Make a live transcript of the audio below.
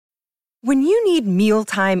When you need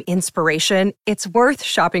mealtime inspiration, it's worth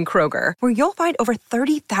shopping Kroger, where you'll find over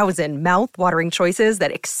 30,000 mouth-watering choices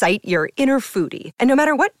that excite your inner foodie. And no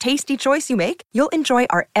matter what tasty choice you make, you'll enjoy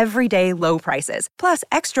our everyday low prices, plus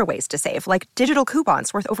extra ways to save, like digital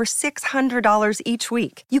coupons worth over $600 each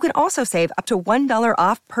week. You can also save up to $1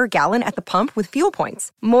 off per gallon at the pump with fuel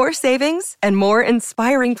points. More savings and more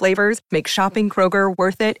inspiring flavors make shopping Kroger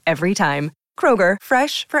worth it every time. Kroger,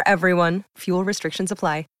 fresh for everyone. Fuel restrictions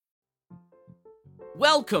apply.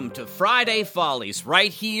 Welcome to Friday Follies,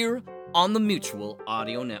 right here on the Mutual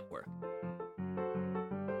Audio Network.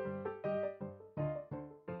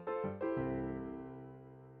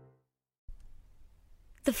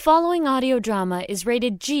 The following audio drama is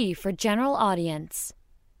rated G for general audience.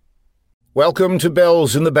 Welcome to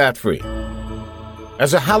Bells in the Bat Free.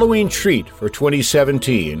 As a Halloween treat for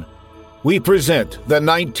 2017, we present the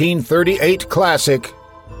 1938 classic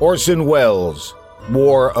Orson Welles'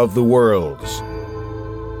 War of the Worlds.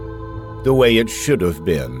 The way it should have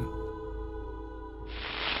been.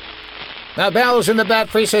 The Bells in the Bat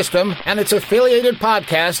Free System and its affiliated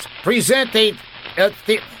podcast present the...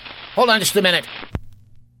 Hold on just a minute.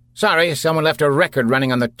 Sorry, someone left a record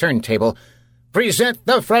running on the turntable. Present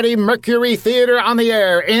the Freddie Mercury Theater on the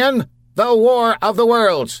air in The War of the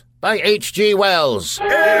Worlds by H.G. Wells.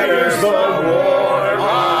 It is the War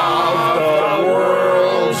of the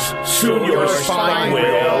Worlds. Soon your spine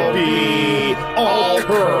will be all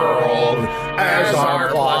curled as our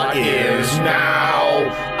plot is now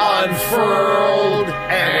unfurled,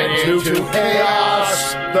 and into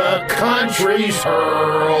chaos the country's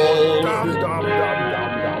hurled.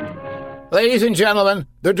 Ladies and gentlemen,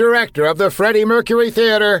 the director of the Freddie Mercury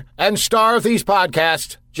Theater and star of these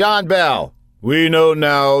podcasts, John Bell. We know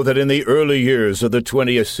now that in the early years of the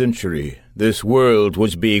 20th century, this world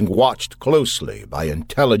was being watched closely by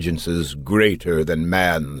intelligences greater than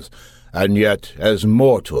man's, and yet as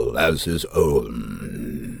mortal as his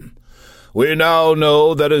own. We now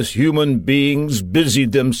know that as human beings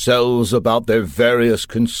busied themselves about their various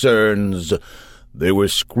concerns, they were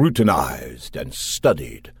scrutinized and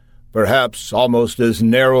studied, perhaps almost as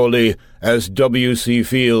narrowly as W.C.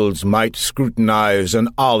 Fields might scrutinize an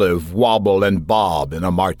olive wobble and bob in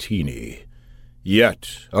a martini.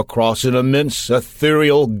 Yet, across an immense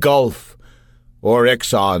ethereal gulf, or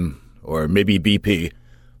Exxon, or maybe BP,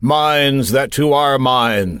 minds that to our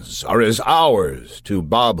minds are as ours to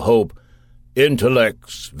Bob Hope,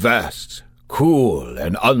 intellects vast, cool,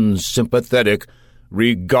 and unsympathetic,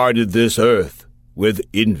 regarded this earth with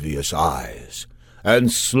envious eyes,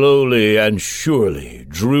 and slowly and surely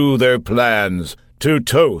drew their plans to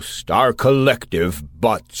toast our collective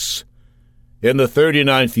butts. In the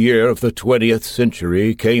 39th year of the 20th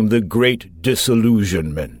century came the Great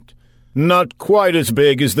Disillusionment. Not quite as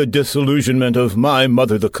big as the disillusionment of My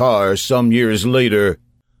Mother the Car some years later,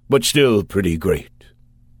 but still pretty great.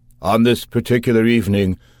 On this particular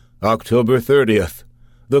evening, October 30th,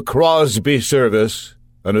 the Crosby Service,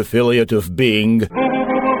 an affiliate of Bing,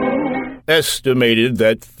 estimated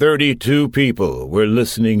that 32 people were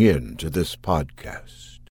listening in to this podcast.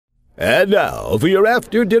 And now, for your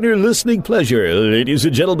after-dinner listening pleasure, ladies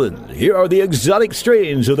and gentlemen, here are the exotic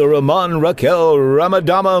strains of the Ramon Raquel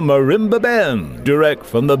Ramadama Marimba Band, direct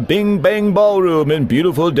from the Bing Bang Ballroom in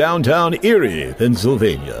beautiful downtown Erie,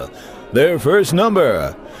 Pennsylvania. Their first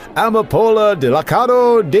number, Amapola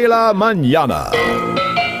Delicado de la Mañana.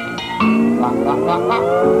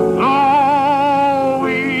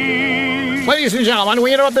 Ladies and gentlemen,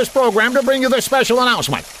 we interrupt this program to bring you this special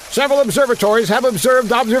announcement. Several observatories have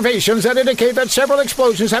observed observations that indicate that several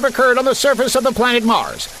explosions have occurred on the surface of the planet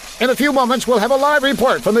Mars. In a few moments, we'll have a live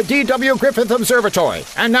report from the D.W. Griffith Observatory.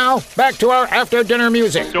 And now, back to our after-dinner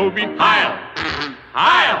music. So be Heil!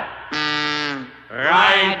 Heil!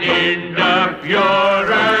 Right in the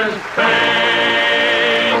Fuhrer's face!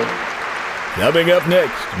 Coming up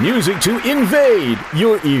next, music to invade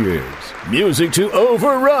your ears. Music to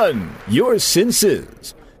overrun your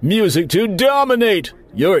senses. Music to dominate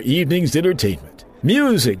your evening's entertainment.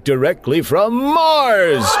 Music directly from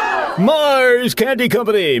Mars. Mars Candy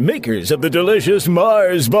Company, makers of the delicious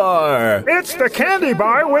Mars Bar. It's the candy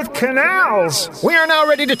bar with canals. We are now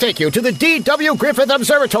ready to take you to the D.W. Griffith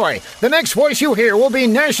Observatory. The next voice you hear will be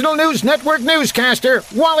National News Network newscaster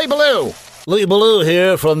Wally Ballou. Lee Ballou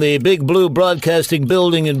here from the Big Blue Broadcasting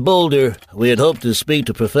Building in Boulder. We had hoped to speak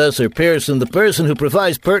to Professor Pearson, the person who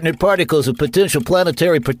provides pertinent particles of potential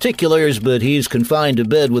planetary particulars, but he's confined to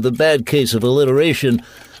bed with a bad case of alliteration.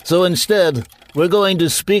 So instead, we're going to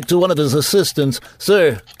speak to one of his assistants.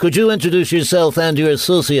 Sir, could you introduce yourself and your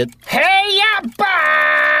associate? Hey, ya,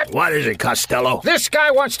 bud! What is it, Costello? This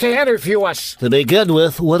guy wants to interview us. To begin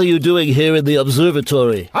with, what are you doing here in the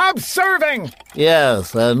observatory? Observing!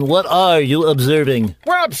 Yes, and what are you observing?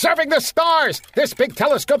 We're observing the stars. This big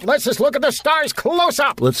telescope lets us look at the stars close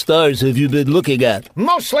up. What stars have you been looking at?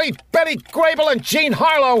 Mostly Betty Grable and Jean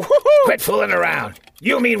Harlow. Woohoo! Quit fooling around.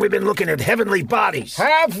 You mean we've been looking at heavenly bodies?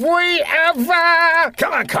 Have we ever?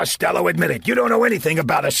 Come on, Costello, admit it. You don't know anything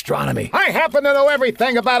about astronomy. I happen to know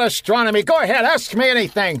everything about astronomy. Go ahead, ask me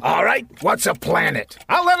anything. All right, what's a planet?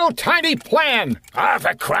 A little tiny plan. Ah,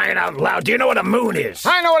 for crying out loud, do you know what a moon is?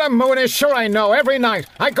 I know what a moon is. Sure I know. Every night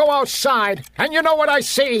I go outside, and you know what I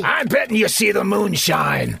see? I'm betting you see the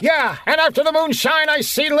moonshine. Yeah, and after the moonshine, I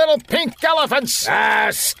see little pink elephants. Ah,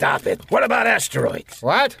 stop it. What about asteroids?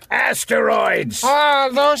 What? Asteroids. Oh,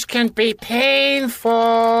 those can be painful.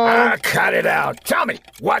 Ah, cut it out. Tell me,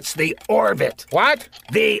 what's the orbit? What?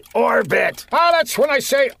 The orbit. Oh, that's when I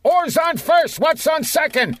say oars on first, what's on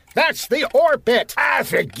second. That's the orbit. Ah,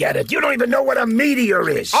 forget it. You don't even know what a meteor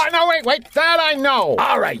is. Oh, no, wait, that I know.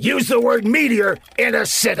 All right, use the word meteor in a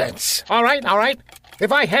sentence. All right.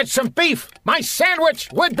 If I had some beef, my sandwich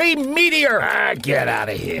would be meteor. Ah, get out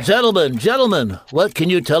of here. Gentlemen, what can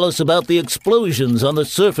you tell us about the explosions on the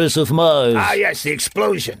surface of Mars? Ah, yes, the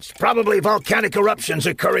explosions. Probably volcanic eruptions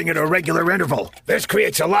occurring at a regular interval. This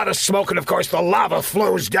creates a lot of smoke, and of course the lava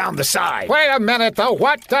flows down the side. Wait a minute, the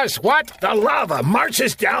what does what? The lava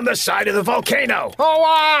marches down the side of the volcano. Oh,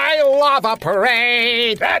 I love a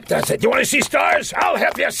parade. That does it. You want to see stars? I'll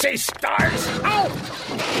help you see stars.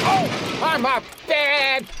 Oh, I'm a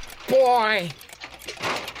bad boy.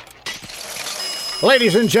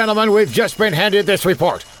 Ladies and gentlemen, we've just been handed this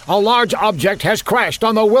report. A large object has crashed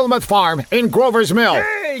on the Wilmoth Farm in Grover's Mill.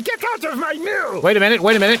 Hey, get out of my mill! Wait a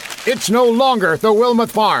minute. It's no longer the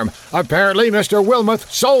Wilmoth Farm. Apparently, Mr.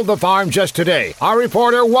 Wilmoth sold the farm just today. Our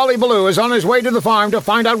reporter, Wally Ballou, is on his way to the farm to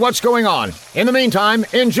find out what's going on. In the meantime,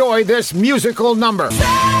 enjoy this musical number.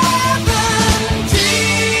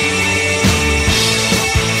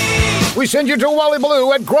 We send you to Wally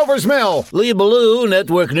Ballou at Grover's Mill. Lee Ballou,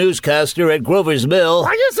 network newscaster at Grover's Mill.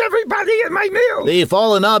 Why is everybody at my mill? The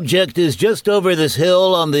fallen object is just over this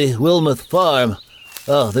hill on the Wilmoth Farm.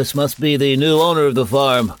 Oh, this must be the new owner of the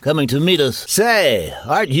farm, coming to meet us. Say,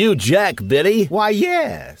 aren't you Jack Biddy? Why,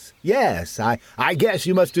 yes. I guess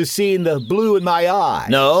you must have seen the blue in my eye.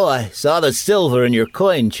 No, I saw the silver in your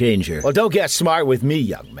coin changer. Well, don't get smart with me,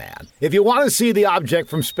 young man. If you want to see the object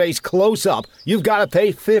from space close up, you've got to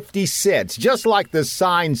pay 50 cents, just like the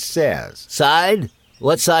sign says. Side?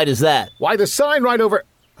 What side is that? Why, the sign right over...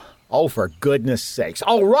 Oh, for goodness sakes.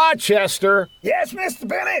 Oh, Rochester! Yes, Mr.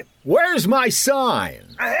 Bennett? Where's my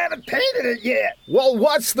sign? I haven't painted it yet. Well,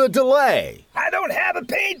 what's the delay? I don't have a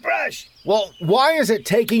paintbrush. Well, why is it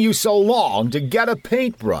taking you so long to get a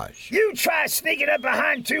paintbrush? You try sneaking up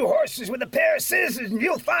behind two horses with a pair of scissors and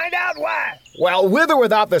you'll find out why. Well, with or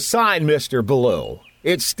without the sign, Mr. Ballou,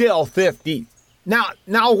 it's still 50...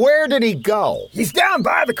 Now, where did he go? He's down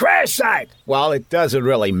by the crash site. Well, it doesn't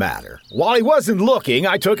really matter. While he wasn't looking,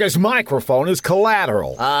 I took his microphone as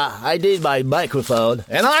collateral. I need my microphone.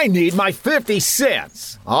 And I need my 50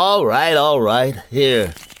 cents. All right. Here.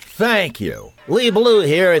 Thank you. Lee Ballou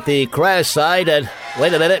here at the crash site, and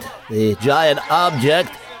wait a minute. The giant object,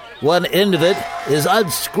 one end of it, is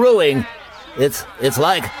unscrewing. It's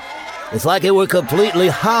like it were completely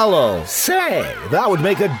hollow. Say, that would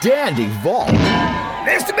make a dandy vault.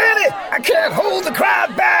 Mr. Bennett, I can't hold the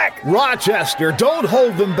crowd back. Rochester, don't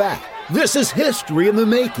hold them back. This is history in the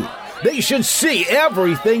making. They should see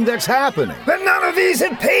everything that's happening. But none of these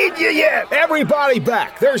have paid you yet. Everybody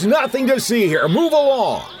back. There's nothing to see here. Move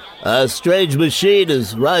along. A strange machine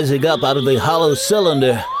is rising up out of the hollow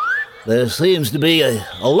cylinder. There seems to be a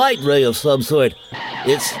light ray of some sort.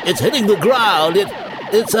 It's hitting the ground.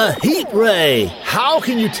 It's a heat ray. How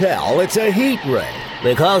can you tell it's a heat ray?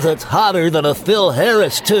 Because it's hotter than a Phil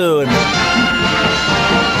Harris tune. That's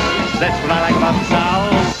what I like about the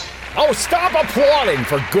South. Oh, stop applauding,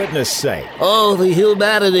 for goodness sake. Oh, the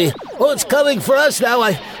humanity. Oh, it's coming for us now.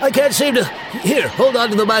 I can't seem to... Here, hold on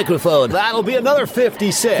to the microphone. That'll be another 50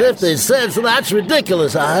 cents. 50 cents? That's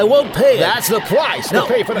ridiculous. I won't pay it. That's the price to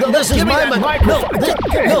pay for the... No, this is my microphone.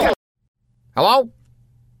 No.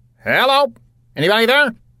 Hello? Anybody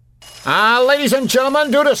there? Ladies and gentlemen,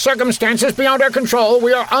 due to circumstances beyond our control,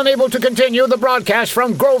 we are unable to continue the broadcast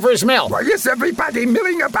from Grover's Mill. Why is everybody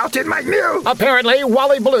milling about in my mill? Apparently,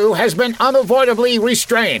 Wally Ballou has been unavoidably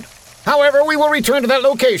restrained. However, we will return to that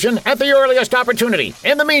location at the earliest opportunity.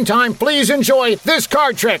 In the meantime, please enjoy this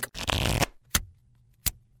card trick.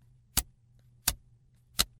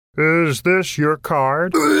 Is this your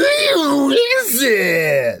card? Who is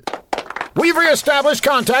it? We've reestablished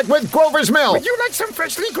contact with Grover's Mill. Would you like some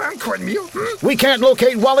freshly ground cornmeal? We can't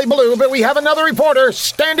locate Wally Blue, but we have another reporter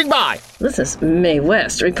standing by. This is Mae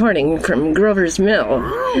West reporting from Grover's Mill.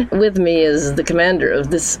 With me is the commander of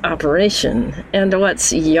this operation. And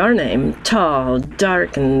what's your name? Tall,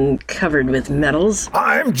 dark, and covered with medals?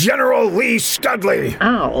 I'm General Lee Studley.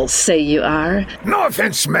 I'll say you are. No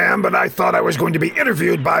offense, ma'am, but I thought I was going to be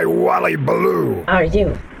interviewed by Wally Blue. Are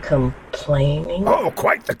you complaining? Oh,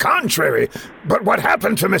 quite the contrary. But what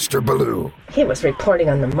happened to Mr. Blue? He was reporting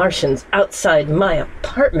on the Martians outside my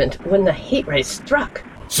apartment when the heat ray struck.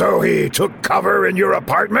 So he took cover in your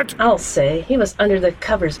apartment? I'll say he was under the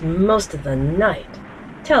covers most of the night.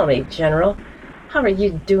 Tell me, General, how are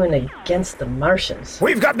you doing against the Martians?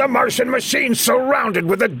 We've got the Martian machine surrounded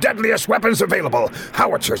with the deadliest weapons available.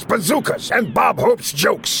 Howitzers, bazookas, and Bob Hope's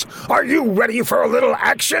jokes. Are you ready for a little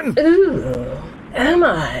action? Ooh, am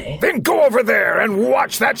I? Then go over there and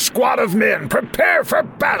watch that squad of men prepare for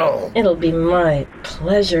battle. It'll be my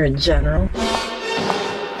pleasure, General.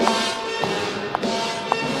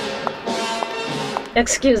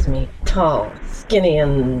 Excuse me, tall, skinny,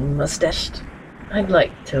 and mustached. I'd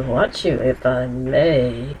like to watch you if I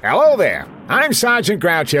may. Hello there. I'm Sergeant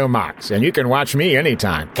Groucho Marx, and you can watch me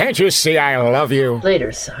anytime. Can't you see I love you?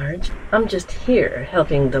 Later, Sarge. I'm just here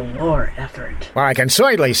helping the war effort. Well, I can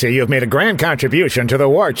certainly see you've made a grand contribution to the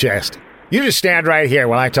war chest. You just stand right here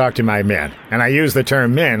while I talk to my men, and I use the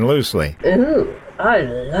term men loosely. Ooh, I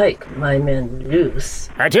like my men loose.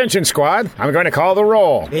 Attention, squad. I'm going to call the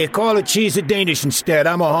roll. Hey, call it cheese of Danish instead.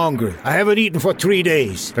 I'm hungry. I haven't eaten for 3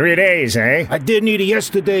 days. 3 days, eh? I didn't eat it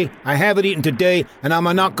yesterday, I haven't eaten today, and I'm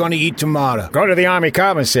not going to eat tomorrow. Go to the Army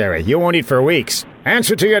Commissary. You won't eat for weeks.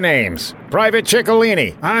 Answer to your names. Private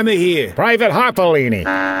Ciccolini. I'm here. Private Harpolini.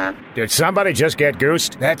 Did somebody just get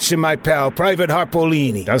goosed? That's my pal, Private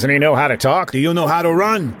Harpolini. Doesn't he know how to talk? Do you know how to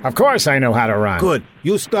run? Of course I know how to run. Good.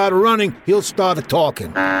 You start running, he'll start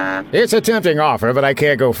talking. It's a tempting offer, but I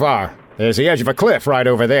can't go far. There's the edge of a cliff right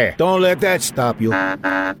over there. Don't let that stop you.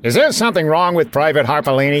 Is there something wrong with Private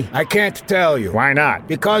Harpolini? I can't tell you. Why not?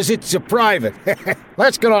 Because it's a private.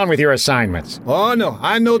 Let's get on with your assignments. Oh, no.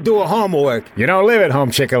 I no do a homework. You don't live at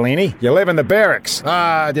home, Ciccolini. You live in the barracks.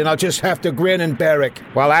 Then I'll just have to grin and barrack.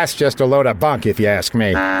 Well, that's just a load of bunk, if you ask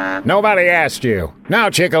me. Nobody asked you. Now,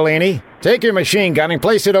 Ciccolini, take your machine gun and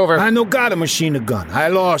place it over... I no got a machine gun. I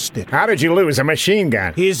lost it. How did you lose a machine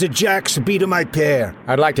gun? Here's a jack's beat of my pair.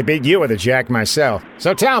 I'd like to beat you with a jack myself.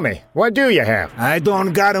 So tell me, what do you have? I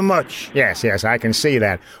don't got a much. Yes, I can see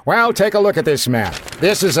that. Well, take a look at this map.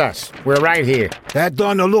 This is us. We're right here. That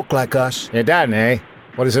don't look like us. It doesn't, eh?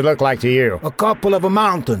 What does it look like to you? A couple of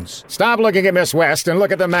mountains. Stop looking at Miss West and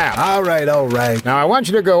look at the map. All right. Now, I want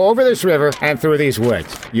you to go over this river and through these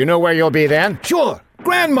woods. You know where you'll be then? Sure.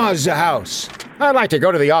 Grandma's house. I'd like to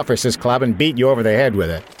go to the officers' club and beat you over the head with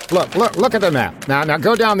it. Look at the map. Now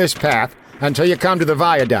go down this path until you come to the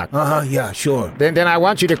viaduct. Yeah, sure. Then I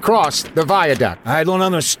want you to cross the viaduct. I don't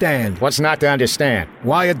understand. What's not to understand?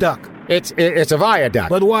 Why a duck? It's a viaduct.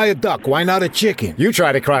 But why a duck? Why not a chicken? You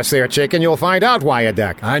try to cross there, chicken, you'll find out why a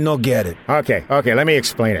duck. I no get it. Okay, let me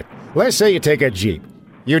explain it. Let's say you take a Jeep.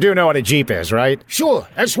 You do know what a Jeep is, right? Sure.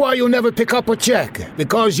 That's why you'll never pick up a check.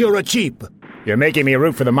 Because you're a cheap. You're making me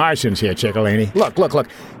root for the Martians here, Ciccolini. Look.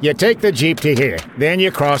 You take the Jeep to here. Then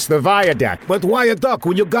you cross the viaduct. But why a duck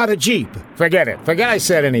when you got a Jeep? Forget it. Forget I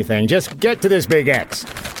said anything. Just get to this big X.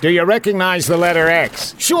 Do you recognize the letter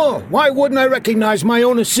X? Sure. Why wouldn't I recognize my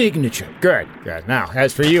own signature? Good. Now,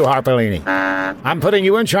 as for you, Harpolini, I'm putting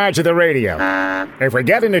you in charge of the radio. If we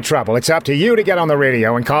get into trouble, it's up to you to get on the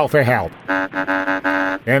radio and call for help.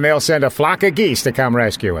 And they'll send a flock of geese to come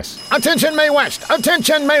rescue us. Attention, Mae West!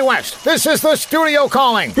 Attention, Mae West! This is the studio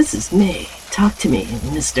calling. This is Mae. Talk to me,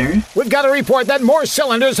 mister. We've got a report that more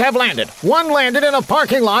cylinders have landed. One landed in a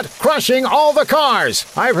parking lot, crushing all the cars.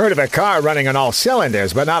 I've heard of a car running on all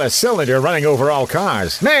cylinders, but not a cylinder running over all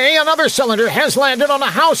cars. Mae, another cylinder has landed on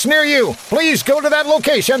a house near you. Please go to that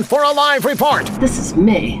location for a live report. This is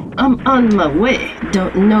Mae. I'm on my way.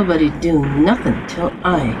 Don't nobody do nothing till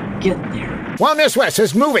I get there. While Miss West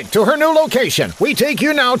is moving to her new location, we take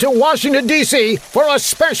you now to Washington, D.C. for a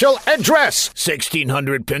special address.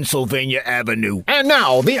 1600 Pennsylvania Avenue. And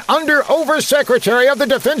now, the Under-Oversecretary of the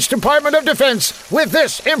Defense Department of Defense with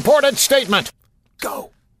this important statement.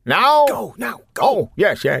 Go. Now? Go, now, go. Oh,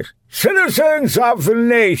 yes. Citizens of the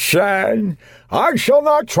nation, I shall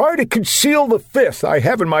not try to conceal the fifth I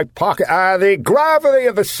have in my pocket, the gravity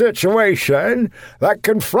of the situation that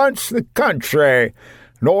confronts the country,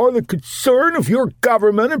 nor the concern of your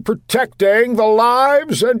government in protecting the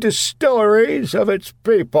lives and distilleries of its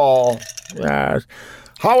people. Yes.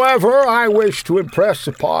 However, I wish to impress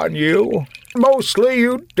upon you, mostly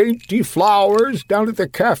you dainty flowers down at the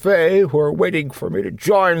cafe who are waiting for me to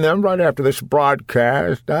join them right after this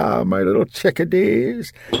broadcast. My little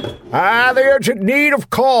chickadees. The urgent need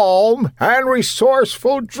of calm and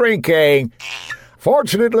resourceful drinking.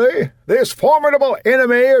 Fortunately, this formidable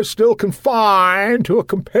enemy is still confined to a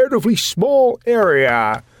comparatively small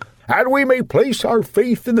area, and we may place our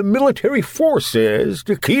faith in the military forces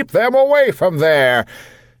to keep them away from there,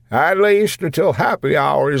 at least until happy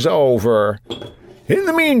hour is over. In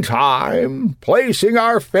the meantime, placing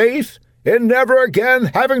our faith in never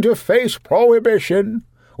again having to face prohibition,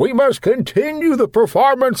 we must continue the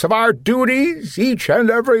performance of our duties, each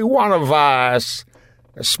and every one of us,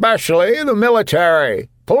 especially the military,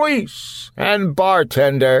 police, and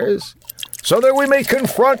bartenders, so that we may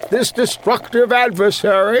confront this destructive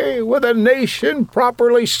adversary with a nation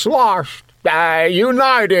properly sloshed,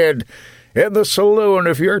 united, in the saloon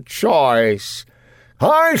of your choice.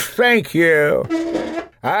 I thank you.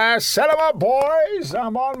 Set 'em up, boys.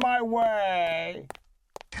 I'm on my way.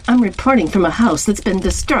 I'm reporting from a house that's been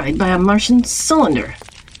destroyed by a Martian cylinder.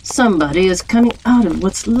 Somebody is coming out of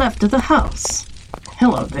what's left of the house.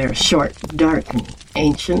 Hello there, short, dark, and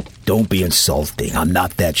ancient. Don't be insulting. I'm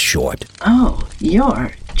not that short. Oh,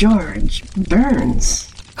 you're George Burns.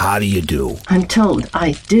 How do you do? I'm told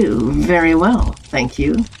I do very well, thank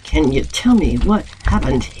you. Can you tell me what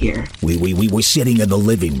happened here? We were sitting in the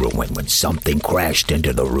living room when something crashed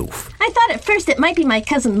into the roof. I thought at first it might be my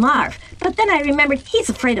cousin Marv, but then I remembered he's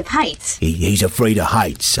afraid of heights. He's afraid of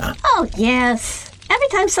heights, huh? Oh, yes. Every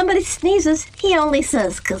time somebody sneezes, he only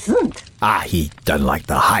says kazunt. He doesn't like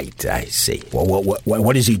the height, I see. Well,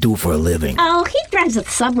 what does he do for a living? Oh, he drives a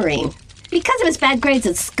submarine. Because of his bad grades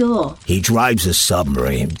at school. He drives a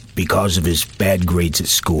submarine because of his bad grades at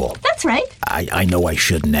school. That's right. I know I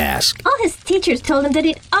shouldn't ask. All his teachers told him that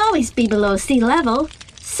he'd always be below sea level,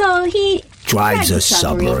 so he drives a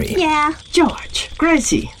submarine. Yeah. George,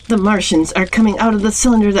 Gracie, the Martians are coming out of the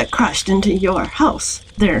cylinder that crashed into your house.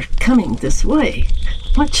 They're coming this way.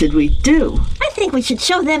 What should we do? I think we should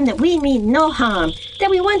show them that we mean no harm, that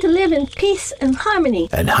we want to live in peace and harmony.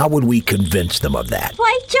 And how would we convince them of that?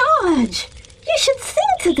 Why, George, you should sing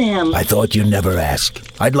to them. I thought you'd never ask.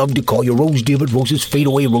 I'd love to call you Rose dear, but roses fade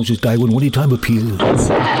away, roses die when winter time appears.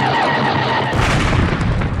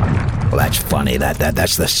 Well, that's funny.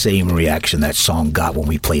 That's the same reaction that song got when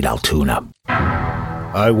we played Altoona.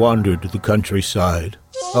 I wandered the countryside,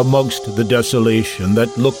 amongst the desolation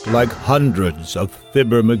that looked like hundreds of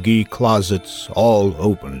Fibber McGee closets all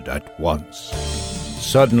opened at once.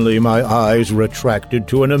 Suddenly my eyes retracted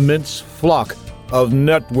to an immense flock of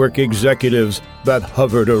network executives that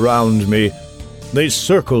hovered around me. They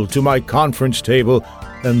circled to my conference table,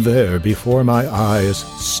 and there before my eyes,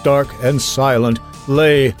 stark and silent,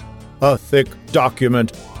 lay a thick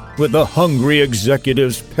document with the hungry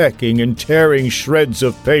executives pecking and tearing shreds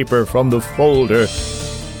of paper from the folder.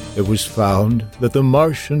 It was found that the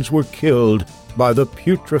Martians were killed by the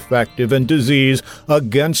putrefactive and disease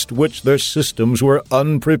against which their systems were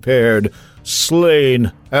unprepared,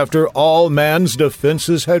 slain after all man's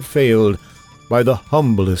defenses had failed by the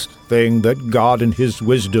humblest thing that God in his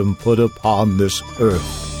wisdom put upon this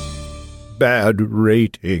earth: bad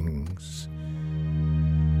ratings.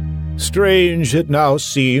 Strange it now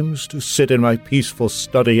seems to sit in my peaceful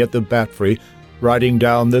study at the Battery, writing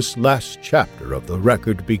down this last chapter of the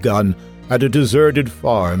record begun at a deserted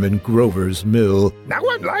farm in Grover's Mill. Now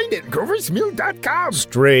online at groversmill.com.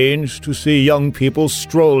 Strange to see young people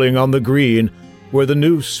strolling on the green where the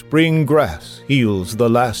new spring grass heals the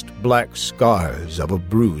last black scars of a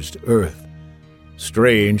bruised earth.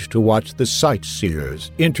 Strange to watch the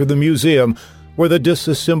sightseers enter the museum where the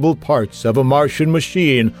disassembled parts of a Martian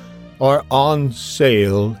machine are on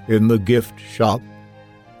sale in the gift shop.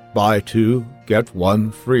 Buy two, get one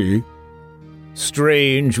free.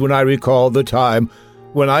 Strange when I recall the time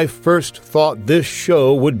when I first thought this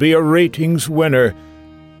show would be a ratings winner,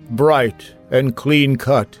 bright and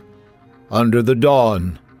clean-cut, under the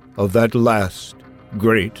dawn of that last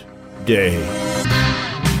great day.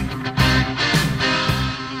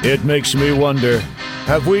 It makes me wonder,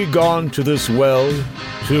 have we gone to this well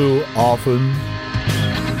too often?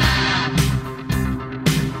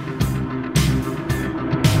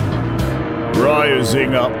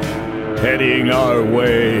 Rising up, heading our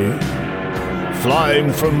way,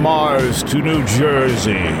 flying from Mars to New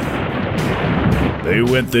Jersey. They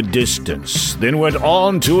went the distance, then went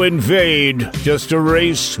on to invade, just a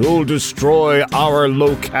race who'll destroy our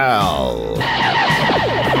locale.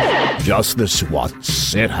 Just this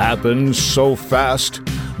once, it happened so fast,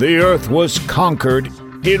 the Earth was conquered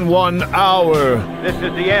in 1 hour. This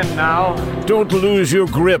is the end now. Don't lose your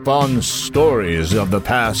grip on stories of the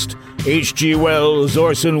past. H.G. Wells,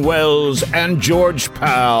 Orson Welles, and George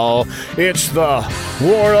Pal. It's the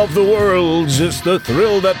War of the Worlds. It's the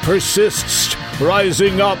thrill that persists,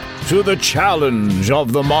 rising up to the challenge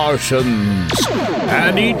of the Martians.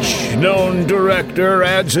 And each known director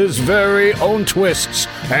adds his very own twists,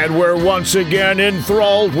 and we're once again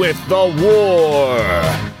enthralled with the War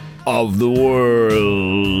of the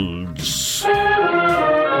Worlds.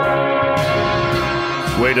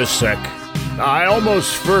 Wait a sec. I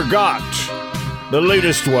almost forgot. The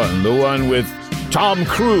latest one, the one with Tom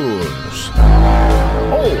Cruise.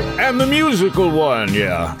 Oh, and the musical one,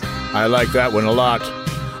 yeah. I like that one a lot.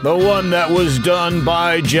 The one that was done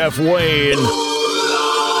by Jeff Wayne.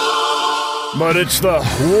 But it's the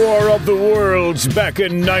War of the Worlds back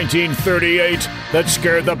in 1938 that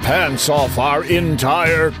scared the pants off our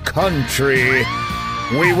entire country.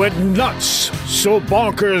 We went nuts, so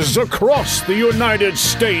bonkers across the United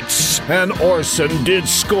States, and Orson did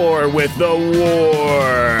score with the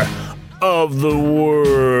War of the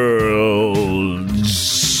Worlds.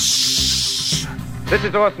 This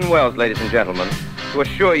is Orson Welles, ladies and gentlemen, to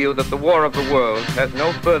assure you that the War of the Worlds has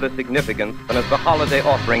no further significance than as the holiday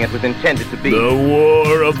offering it was intended to be. The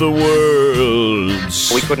War of the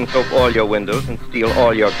Worlds. We couldn't soap all your windows and steal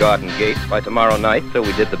all your garden gates by tomorrow night, so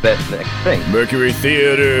we did the best next thing. Mercury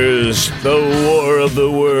Theaters, the War of the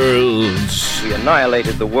Worlds. We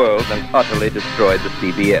annihilated the world and utterly destroyed the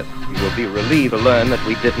CBS. You will be relieved to learn that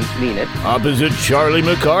we didn't mean it. Opposite Charlie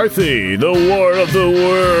McCarthy, the War of the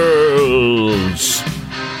Worlds.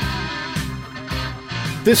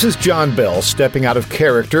 This is John Bell stepping out of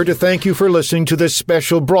character to thank you for listening to this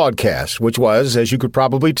special broadcast, which was, as you could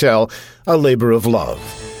probably tell, a labor of love.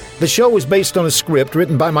 The show was based on a script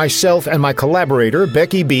written by myself and my collaborator,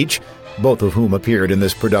 Becky Beach, both of whom appeared in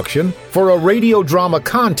this production, for a radio drama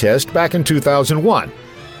contest back in 2001,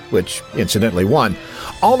 which incidentally won.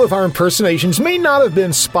 All of our impersonations may not have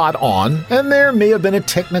been spot on, and there may have been a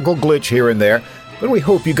technical glitch here and there, but we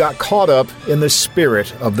hope you got caught up in the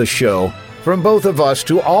spirit of the show. From both of us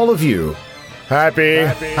to all of you, Happy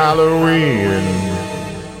Halloween.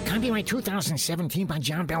 Copyright 2017 by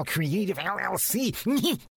John Bell Creative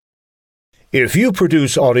LLC. If you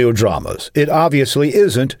produce audio dramas, it obviously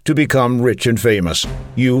isn't to become rich and famous.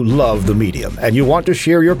 You love the medium, and you want to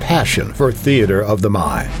share your passion for theater of the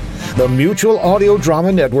mind. The Mutual Audio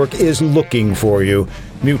Drama Network is looking for you.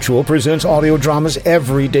 Mutual presents audio dramas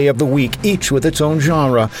every day of the week, each with its own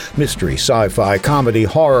genre. Mystery, sci-fi, comedy,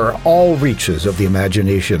 horror, all reaches of the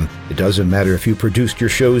imagination. It doesn't matter if you produced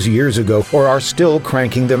your shows years ago or are still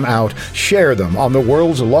cranking them out. Share them on the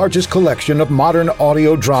world's largest collection of modern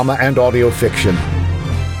audio drama and audio fiction.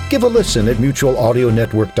 Give a listen at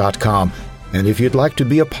mutualaudionetwork.com. And if you'd like to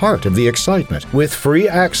be a part of the excitement, with free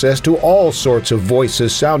access to all sorts of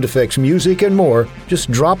voices, sound effects, music, and more,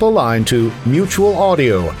 just drop a line to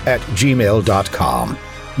mutualaudio@gmail.com.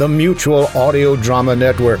 The Mutual Audio Drama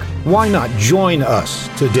Network. Why not join us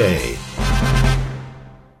today?